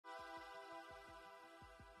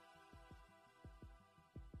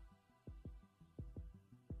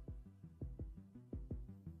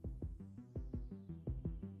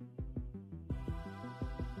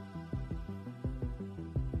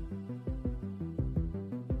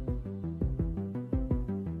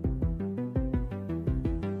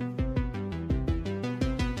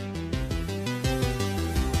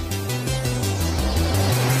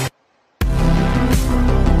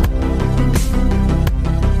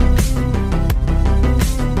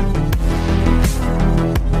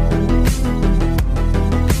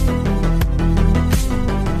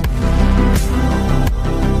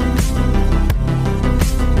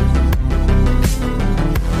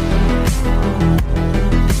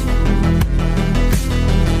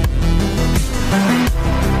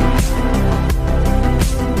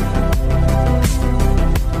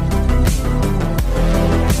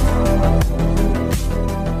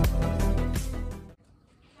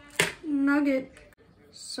nugget.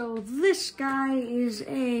 So this guy is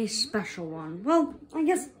a special one. Well, I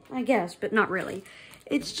guess, but not really.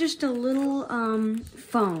 It's just a little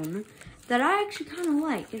phone that I actually kind of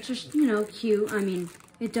like. It's just, you know, cute. I mean,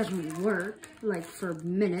 it doesn't work like for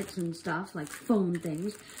minutes and stuff, like phone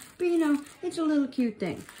things. But you know, it's a little cute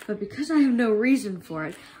thing. But because I have no reason for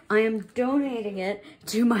it, I am donating it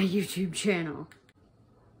to my YouTube channel.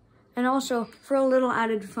 And also, for a little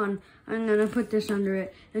added fun, I'm gonna put this under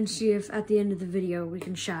it and see if at the end of the video we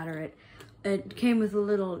can shatter it. It came with a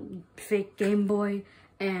little fake Game Boy,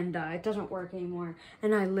 and it doesn't work anymore,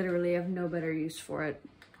 and I literally have no better use for it.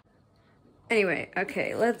 Anyway,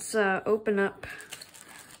 okay, let's open up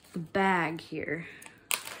the bag here.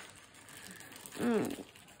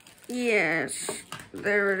 Yes,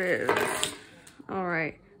 there it is. All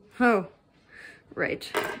right. Oh, right,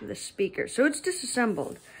 the speaker. So it's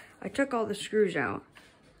disassembled. I took all the screws out,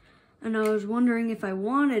 and I was wondering if I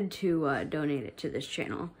wanted to donate it to this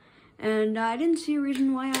channel, and I didn't see a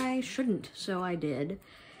reason why I shouldn't, so I did.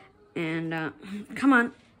 And come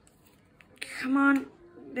on,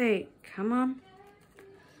 hey, come on.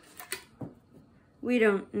 We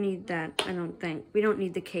don't need that, I don't think. We don't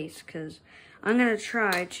need the case, because I'm gonna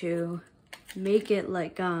try to make it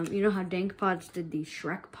like, you know how DankPods did the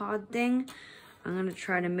Shrek Pod thing? I'm gonna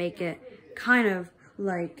try to make it kind of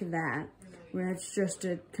like that, where it's just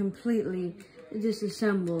a completely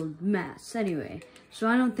disassembled mess. Anyway, so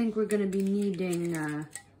I don't think we're gonna be needing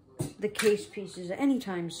the case pieces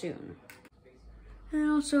anytime soon. And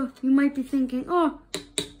also, you might be thinking, oh,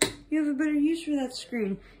 you have a better use for that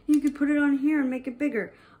screen. You could put it on here and make it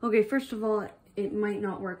bigger. Okay, first of all, it might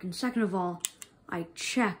not work, and second of all, I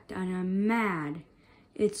checked and I'm mad.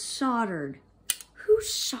 It's soldered. Who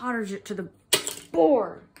solders it to the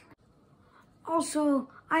board? Also,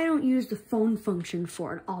 I don't use the phone function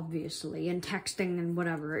for it, obviously, and texting and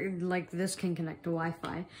whatever. Like, this can connect to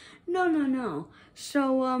Wi-Fi. No.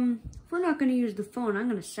 So, if we're not going to use the phone, I'm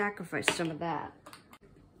going to sacrifice some of that.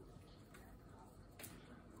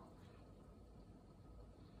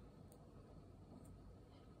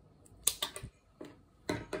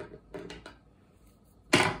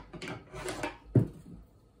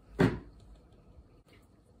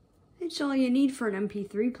 It's all you need for an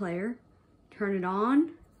MP3 player. Turn it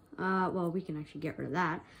on. Well, we can actually get rid of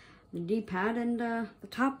that. The D-pad and the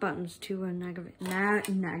top buttons to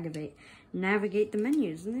navigate the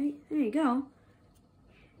menus. And there you go.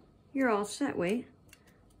 You're all set. Wait.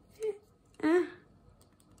 There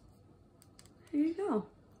you go.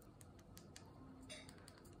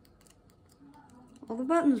 All the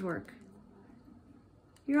buttons work.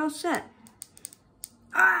 You're all set.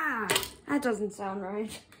 Ah! That doesn't sound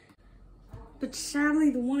right. But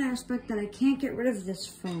sadly, the one aspect that I can't get rid of this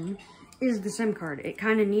phone is the SIM card. It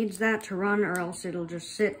kind of needs that to run, or else it'll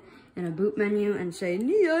just sit in a boot menu and say, I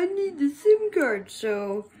need the SIM card.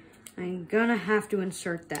 So I'm gonna have to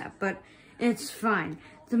insert that, but it's fine.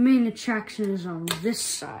 The main attraction is on this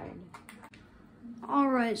side.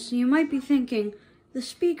 Alright, so you might be thinking, the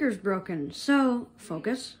speaker's broken, so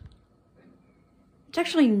focus. It's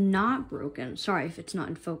actually not broken. Sorry if it's not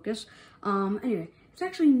in focus. Anyway. It's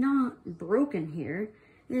actually not broken here.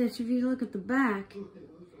 If you look at the back,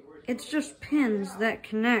 it's just pins that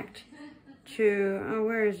connect to,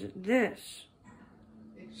 where is it? This.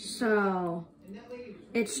 So,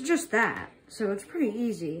 it's just that. So it's pretty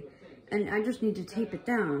easy. And I just need to tape it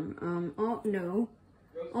down. Oh, no.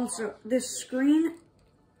 Also, this screen,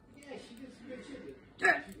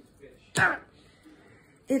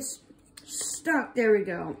 it's stuck. There we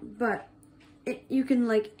go. But you can,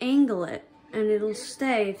 like, angle it. And it'll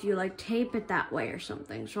stay if you like tape it that way or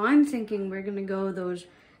something. So I'm thinking we're gonna go those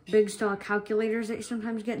big style calculators that you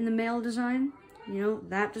sometimes get in the mail design. You know,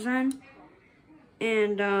 that design.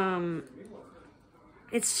 And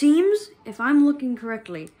it seems, if I'm looking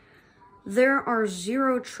correctly, there are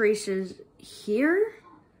 0 traces here.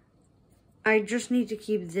 I just need to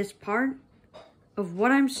keep this part of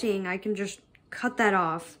what I'm seeing. I can just cut that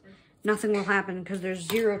off. Nothing will happen because there's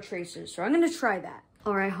 0 traces. So I'm gonna try that.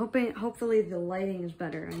 Alright, hopefully the lighting is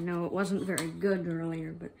better. I know it wasn't very good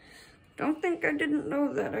earlier, but don't think I didn't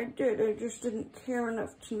know that. I did. I just didn't care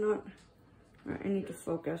enough to not... Alright, I need to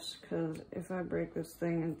focus, because if I break this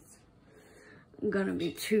thing, it's gonna be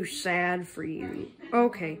too sad for you.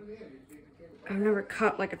 Okay. I've never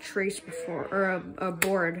cut like a trace before, or a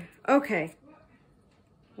board. Okay.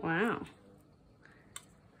 Wow.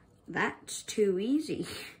 That's too easy.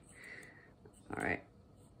 Alright.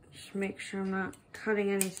 Just make sure I'm not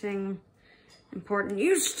cutting anything important.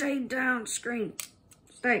 You stay down, screen.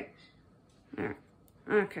 Stay. Alright.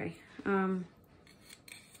 Okay.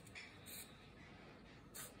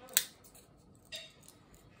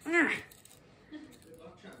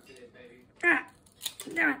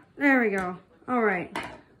 There we go. All right.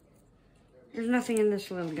 There's nothing in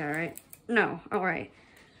this little guy, right? No. All right.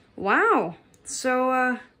 Wow. So,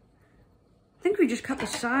 I think we just cut the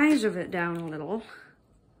size of it down a little.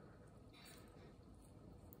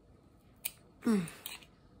 All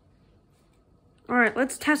right,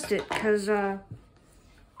 let's test it, because, I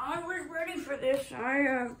was ready for this. I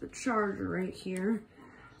have the charger right here.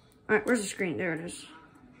 All right, where's the screen? There it is.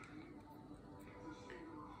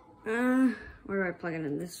 Where do I plug it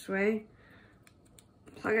in? This way.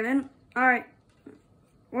 Plug it in. All right.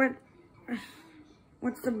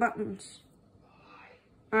 What's the buttons?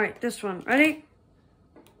 All right, this one. Ready?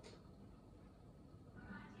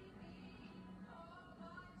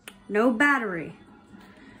 No battery.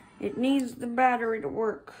 It needs the battery to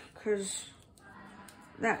work, because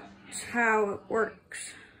that's how it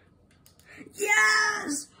works.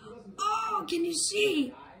 Yes! Oh, can you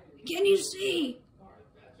see? Can you see?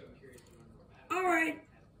 All right.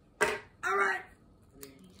 All right.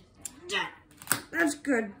 That's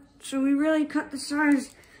good. So we really cut the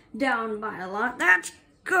size down by a lot. That's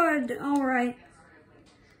good. All right.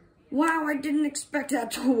 Wow, I didn't expect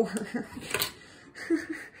that to work.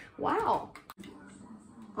 Wow.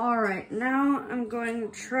 All right, now I'm going to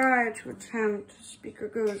try to attempt. Speaker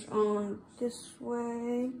goes on this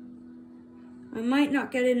way. I might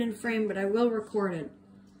not get it in frame, but I will record it,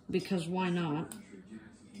 because why not?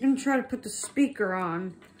 I'm going to try to put the speaker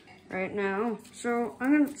on right now. So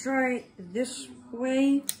I'm going to try this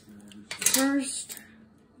way first.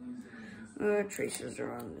 Traces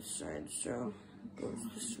are on this side, so it goes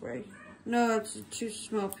this way. No, it's a too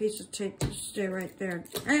small piece of tape to stay right there.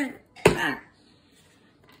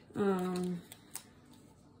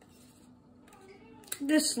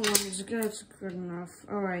 This one's that's good enough.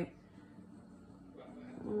 All right,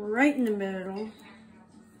 right in the middle.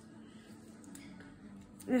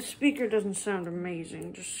 The speaker doesn't sound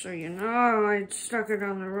amazing, just so you know. I stuck it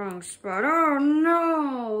on the wrong spot. Oh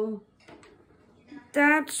no,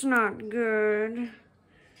 that's not good.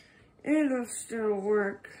 It'll still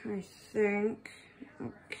work, I think.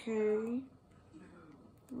 Okay.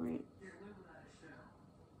 Right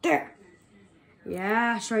there.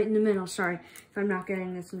 Yeah, it's right in the middle. Sorry if I'm not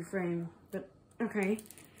getting this in frame. But, okay.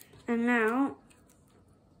 And now,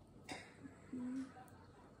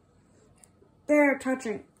 they're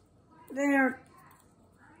touching. They're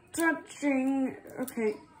touching.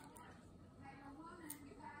 Okay.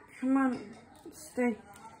 Come on. Stay.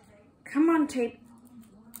 Come on, tape.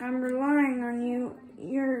 I'm relying on you.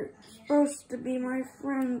 You're supposed to be my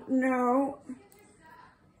friend. No.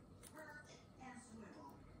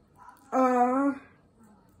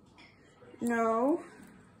 No.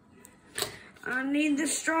 I need the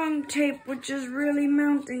strong tape, which is really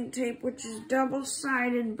mounting tape, which is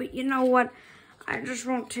double-sided. But you know what? I just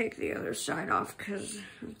won't take the other side off, because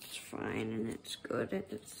it's fine and it's good.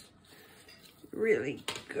 It's really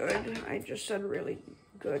good. I just said really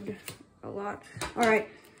good a lot. All right.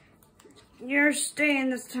 You're staying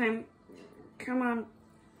this time. Come on.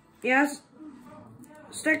 Yes.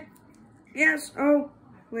 Stick. Yes. Oh,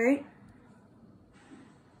 wait.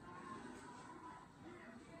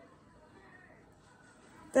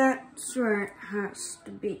 That's where it has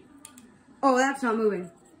to be. Oh, that's not moving.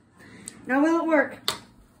 Now will it work?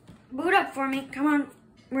 Boot up for me. Come on.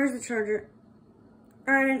 Where's the charger?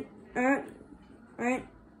 Alright. Right.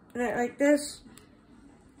 Like this.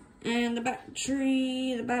 And the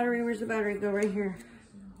battery, where's the battery? Go right here.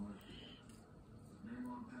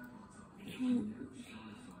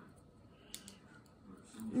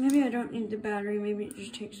 Maybe I don't need the battery. Maybe it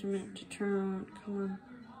just takes a minute to turn on. Come on.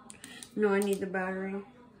 No, I need the battery.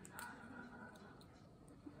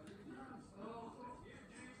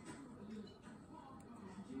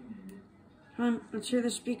 Come on, let's hear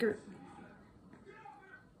the speaker.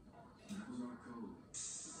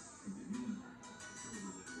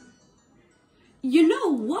 You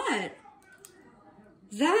know what?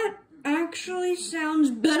 That actually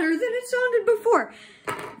sounds better than it sounded before.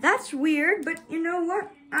 That's weird, but you know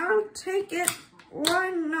what? I'll take it. Why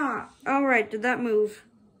not? All right, did that move?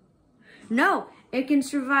 No, it can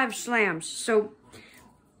survive slams, so...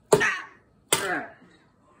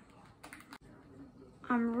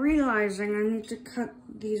 I'm realizing I need to cut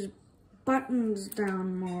these buttons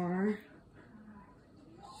down more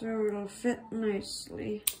so it'll fit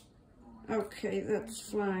nicely. Okay, that's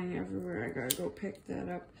flying everywhere. I gotta go pick that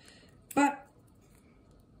up. But,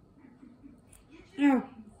 no,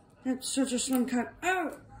 that's such a slim cut.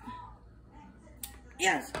 Oh!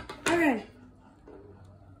 Yes, okay.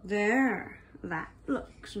 There, that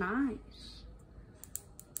looks nice.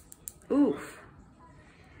 Oof.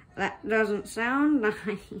 That doesn't sound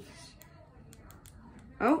nice.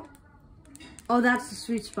 Oh, that's the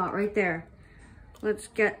sweet spot right there. Let's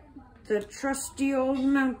get the trusty old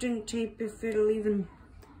mounting tape if it'll even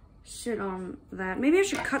sit on that. Maybe I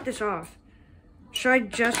should cut this off. Should I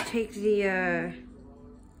just take the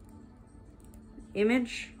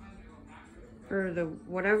image or the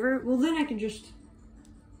whatever? Well, then I could just,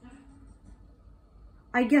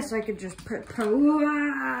 I guess I could just put,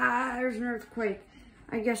 there's an earthquake.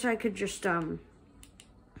 I guess I could just,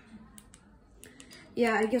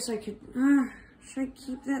 yeah, I guess I could, should I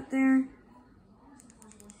keep that there?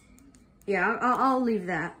 Yeah, I'll leave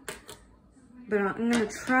that. But I'm gonna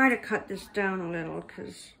try to cut this down a little,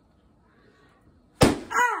 cause,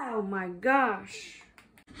 oh my gosh.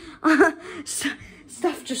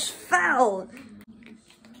 Stuff just fell.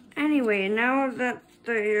 Anyway, now that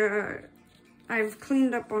I've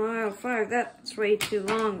cleaned up on aisle 5, that's way too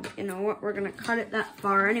long. You know what, we're gonna cut it that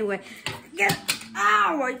far anyway.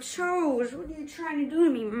 Ow, my toes! What are you trying to do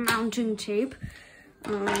to me, mounting tape?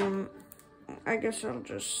 I guess I'll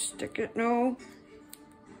just stick it, no.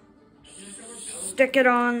 Stick it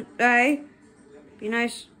on, hey? Be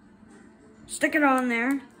nice. Stick it on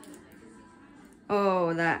there.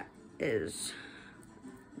 Oh, that is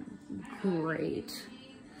great.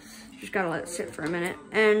 Just gotta let it sit for a minute.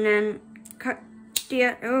 And then cut,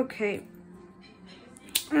 yeah, okay.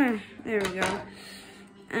 There we go.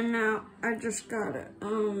 And now I just gotta,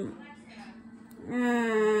 how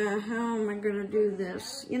am I gonna do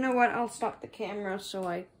this? You know what, I'll stop the camera so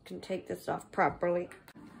I can take this off properly.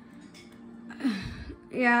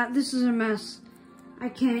 Yeah, this is a mess. I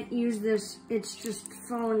can't use this. It's just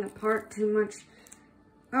falling apart too much.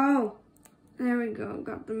 Oh, there we go.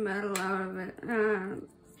 Got the metal out of it.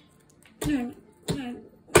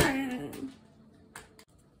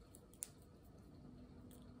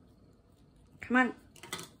 Come on.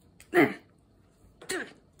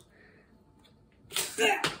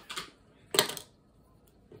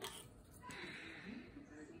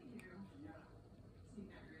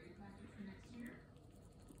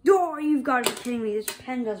 Oh, you've got to be kidding me. This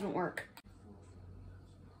pen doesn't work.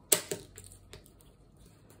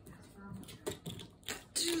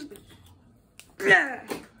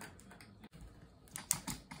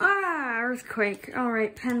 Ah, earthquake. All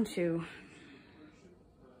right, pen 2.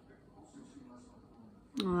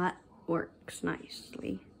 Oh, that works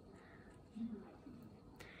nicely.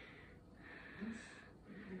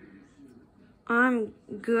 I'm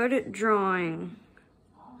good at drawing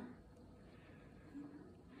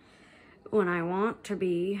when I want to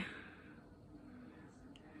be.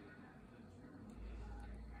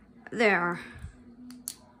 There.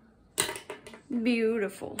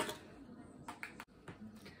 Beautiful.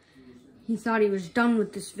 He thought he was done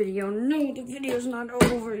with this video. No, the video's not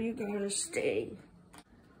over. You gotta stay.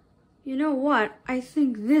 You know what? I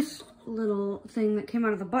think this little thing that came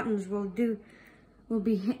out of the buttons will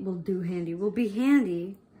be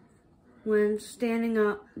handy when standing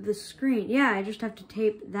up the screen. Yeah, I just have to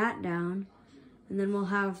tape that down, and then we'll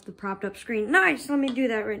have the propped up screen. Nice, let me do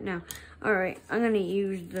that right now. All right, I'm gonna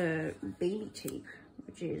use the baby tape,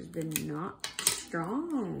 which is the not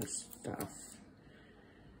strong stuff.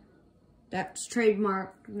 That's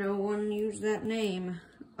trademark. No one used that name.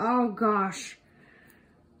 Oh gosh.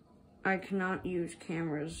 I cannot use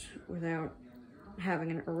cameras without having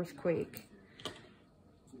an earthquake.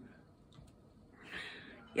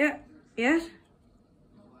 Yeah, yes.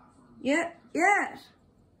 Yeah, yes.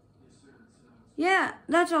 Yeah,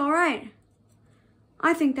 that's all right.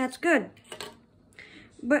 I think that's good.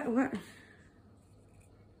 But what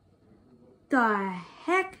the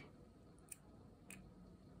heck?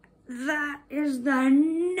 That is the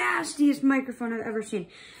nastiest microphone I've ever seen.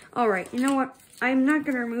 All right, you know what? I'm not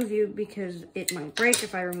gonna remove you because it might break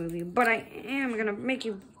if I remove you, but I am gonna make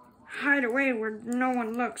you hide away where no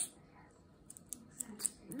one looks.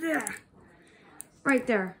 Yeah, right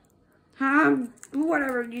there.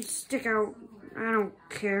 Whatever, you stick out. I don't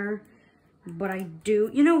care, but I do.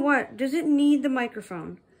 You know what? Does it need the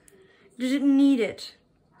microphone? Does it need it?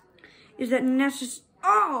 Is that necessary?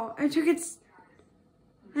 Oh, I took its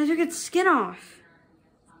skin off.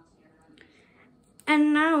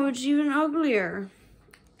 And now it's even uglier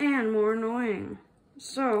and more annoying.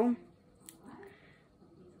 So,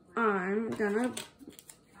 I'm gonna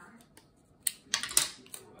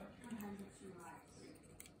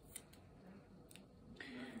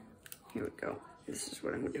here we go. This is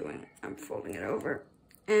what I'm doing. I'm folding it over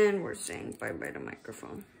and we're saying bye-bye to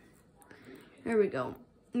microphone. There we go.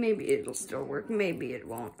 Maybe it'll still work. Maybe it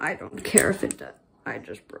won't. I don't care if it does. I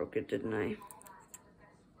just broke it, didn't I?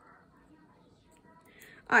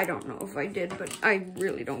 I don't know if I did, but I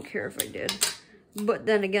really don't care if I did. But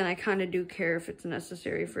then again, I kind of do care if it's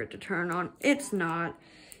necessary for it to turn on. It's not.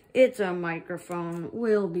 It's a microphone.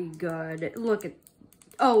 We'll be good. Look at...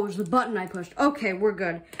 Oh, it was the button I pushed. Okay, we're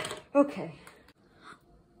good. Okay.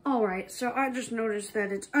 Alright, so I just noticed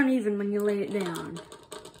that it's uneven when you lay it down.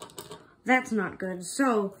 That's not good.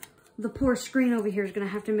 So, the poor screen over here is going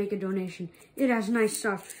to have to make a donation. It has nice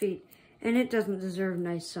soft feet, and it doesn't deserve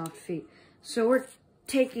nice soft feet. So we're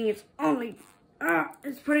taking its only...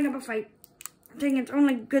 it's putting up a fight. Taking its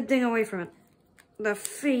only good thing away from it. The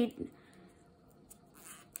feet.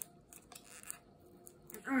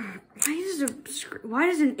 Why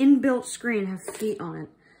does an inbuilt screen have feet on it?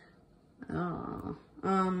 Oh,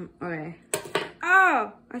 okay.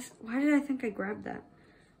 Oh! Why did I think I grabbed that?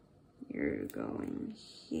 You're going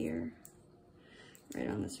here. Right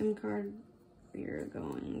on the SIM card. You're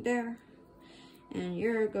going there. And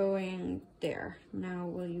you're going there. Now,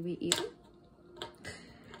 will you be even?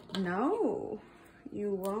 No,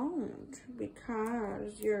 you won't,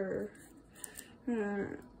 because you're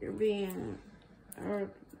being a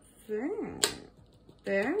thing.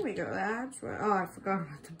 There we go, that's what, oh, I forgot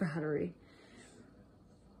about the battery.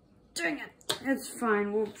 Dang it, it's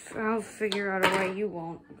fine, I'll figure out a way, you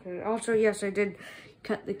won't. Okay. Also, yes, I did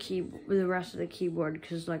cut the rest of the keyboard,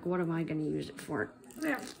 because, like, what am I going to use it for?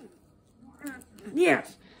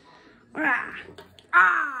 Yes.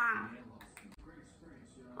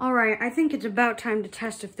 Alright, I think it's about time to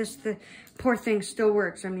test if the poor thing still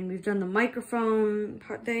works. I mean, we've done the microphone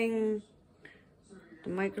thing. The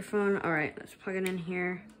microphone. Alright, let's plug it in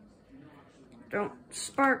here. Don't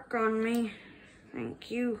spark on me. Thank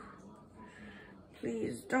you.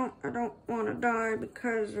 Please don't. I don't want to die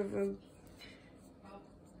because of a...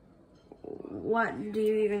 What do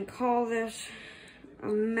you even call this? A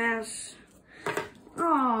mess.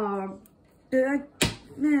 Oh,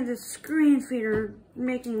 man, the screen feed are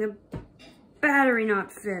making the battery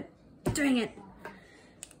not fit. Dang it.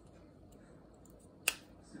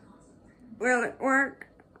 Will it work?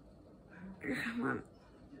 Come on.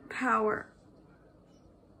 Power.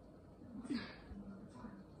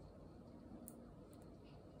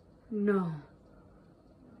 No.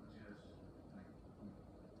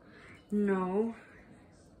 No.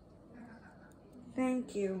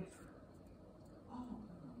 Thank you.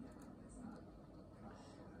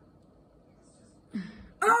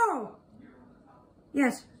 Oh!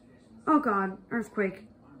 Yes. Oh God, earthquake.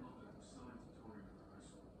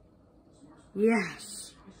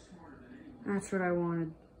 Yes. That's what I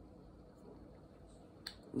wanted.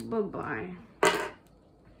 Bye-bye.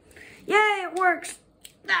 Yay, it works!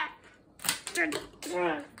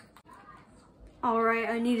 Alright,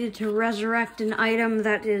 I needed to resurrect an item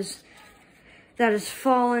that has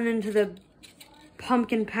fallen into the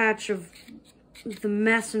pumpkin patch of the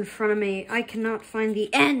mess in front of me. I cannot find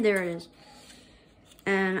the end. There it is.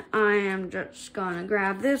 And I am just gonna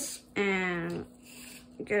grab this and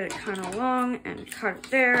get it kind of long and cut it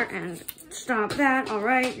there and stop that.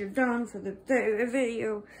 Alright, you're done for the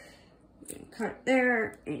video. You cut it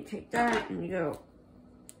there, and you take that and you go,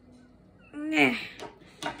 nah.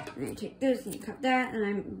 And you take this and you cut that,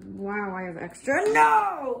 and wow, I have extra.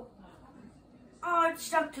 No! Oh, it's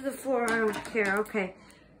stuck to the floor. I don't care. Okay.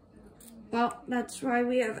 Well, that's why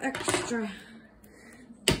we have extra.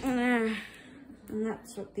 And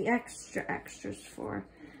that's what the extra's for.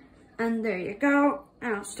 And there you go.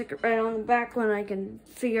 And I'll stick it right on the back when I can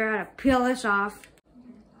figure out how to peel this off.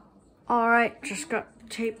 Alright, just got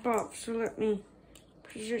tape off. So let me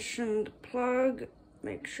position the plug.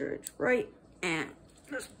 Make sure it's right. And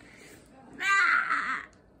just... Ah!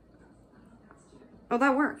 Oh,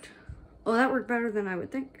 that worked. Oh, that worked better than I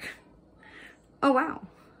would think. Oh, wow.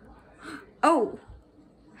 Oh,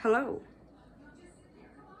 hello.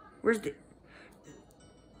 Where's the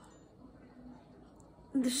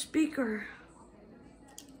speaker?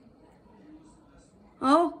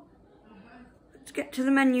 Oh, let's get to the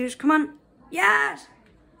menus. Come on. Yes.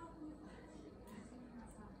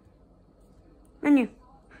 Menu.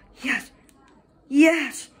 Yes.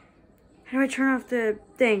 Yes. How do I turn off the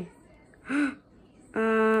thing?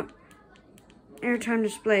 Airtime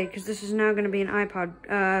display, because this is now going to be an iPod.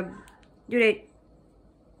 Due date.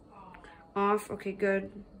 Off. Okay, good.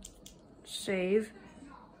 Save.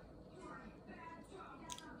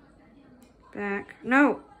 Back.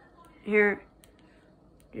 No! Here.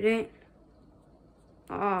 Due date.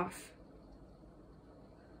 Off.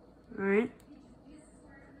 Alright.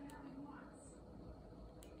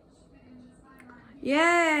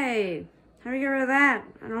 Yay! How do we get rid of that?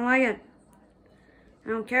 I don't like it. I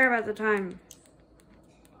don't care about the time.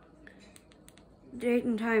 Date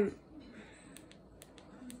and time.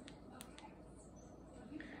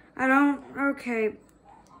 I don't, okay,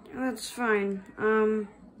 that's fine.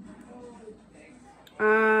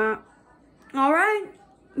 Alright,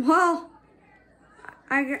 well,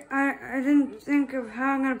 I didn't think of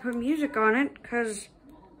how I'm gonna put music on it, because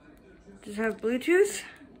does it have Bluetooth?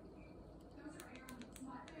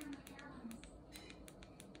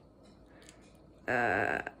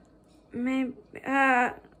 Maybe,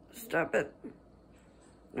 stop it.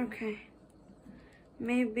 Okay.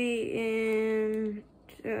 Maybe in,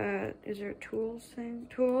 is there a tools thing?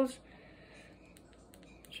 Tools?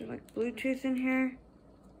 Is there like Bluetooth in here?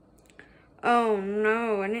 Oh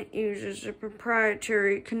no, and it uses a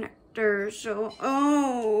proprietary connector, so,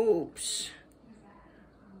 oops.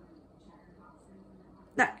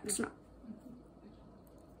 That's not,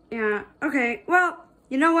 yeah, okay, well,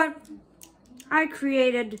 you know what? I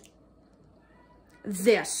created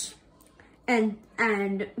this. And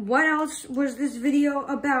what else was this video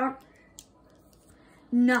about?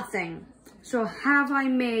 Nothing. So have I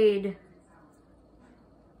made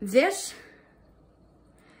this?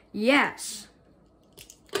 Yes.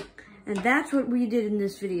 And that's what we did in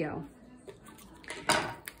this video.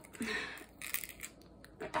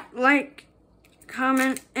 Like,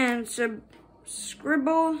 comment, and subscribe.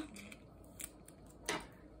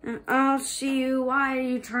 And I'll see you. Why are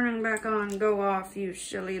you turning back on? Go off, you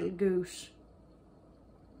silly goose.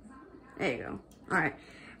 There you go. Alright.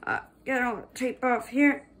 Get all the tape off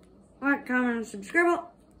here. Like, comment, and subscribe.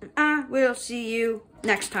 And I will see you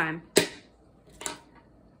next time.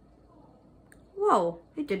 Whoa,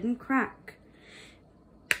 it didn't crack.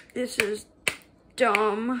 This is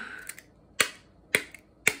dumb.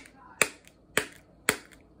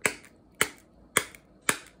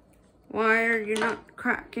 Why are you not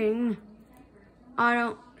cracking? I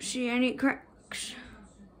don't see any cracks.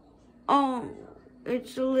 Oh,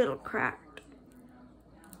 it's a little cracked.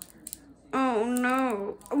 Oh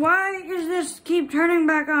no. Why does this keep turning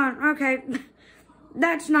back on? Okay,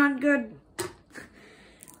 that's not good.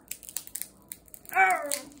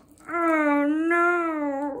 Oh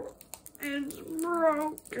no. It's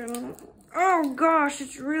broken. Oh gosh,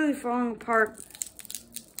 it's really falling apart.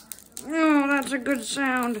 Oh, that's a good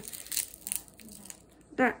sound.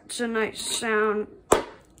 That's a nice sound.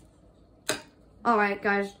 Alright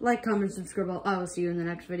guys, like, comment, subscribe. I will see you in the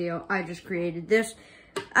next video. I just created this.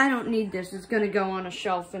 I don't need this. It's gonna go on a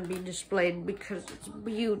shelf and be displayed because it's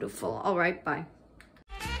beautiful. Alright, bye.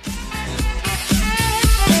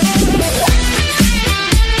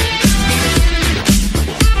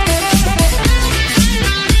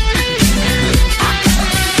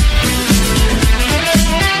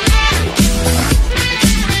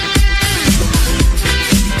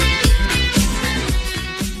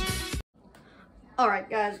 Alright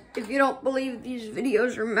guys, if you don't believe these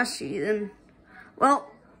videos are messy, then,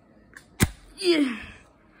 well, yeah,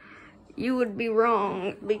 you would be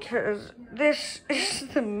wrong, because this is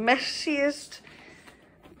the messiest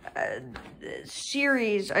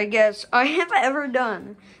series, I guess, I have ever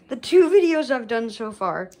done. The 2 videos I've done so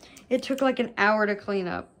far, it took like an hour to clean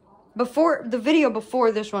up. The video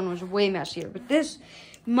before this one was way messier, but this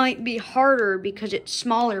might be harder because it's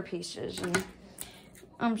smaller pieces, and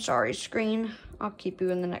I'm sorry, screen. I'll keep you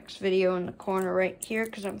in the next video in the corner right here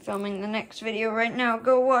because I'm filming the next video right now.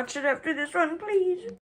 Go watch it after this one, please.